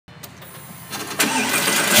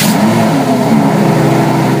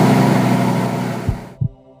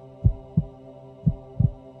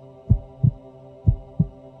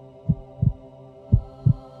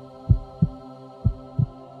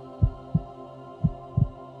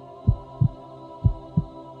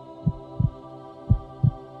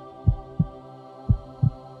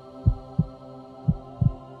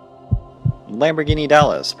Lamborghini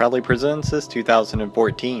Dallas proudly presents this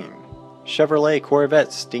 2014 Chevrolet Corvette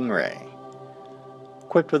Stingray.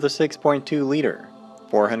 Equipped with a 6.2-liter,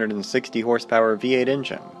 460 horsepower V8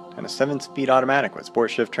 engine and a 7-speed automatic with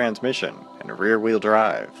sport shift transmission and a rear-wheel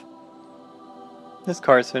drive. This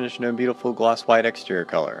car is finished in a beautiful gloss white exterior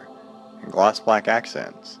color and gloss black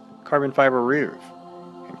accents, carbon fiber roof,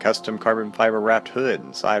 and custom carbon fiber wrapped hood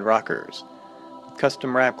and side rockers, with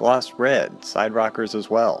custom wrapped gloss red side rockers as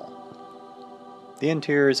well. The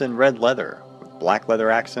interior is in red leather, with black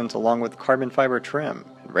leather accents along with carbon fiber trim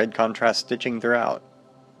and red contrast stitching throughout.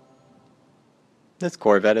 This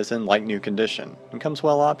Corvette is in like new condition and comes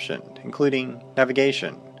well optioned, including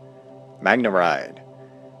Navigaton, MagnaRide,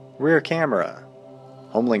 rear camera,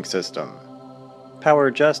 Homelink system, power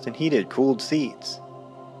adjust and heated cooled seats,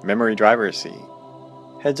 memory driver's seat,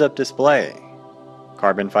 heads-up display,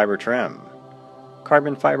 carbon fiber trim,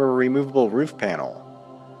 carbon fiber removable roof panel,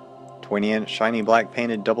 20-inch shiny black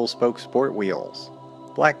painted double-spoke sport wheels,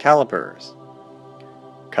 black calipers,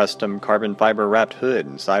 custom carbon fiber wrapped hood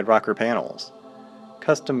and side rocker panels,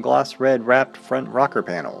 custom gloss red wrapped front rocker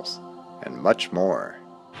panels, and much more.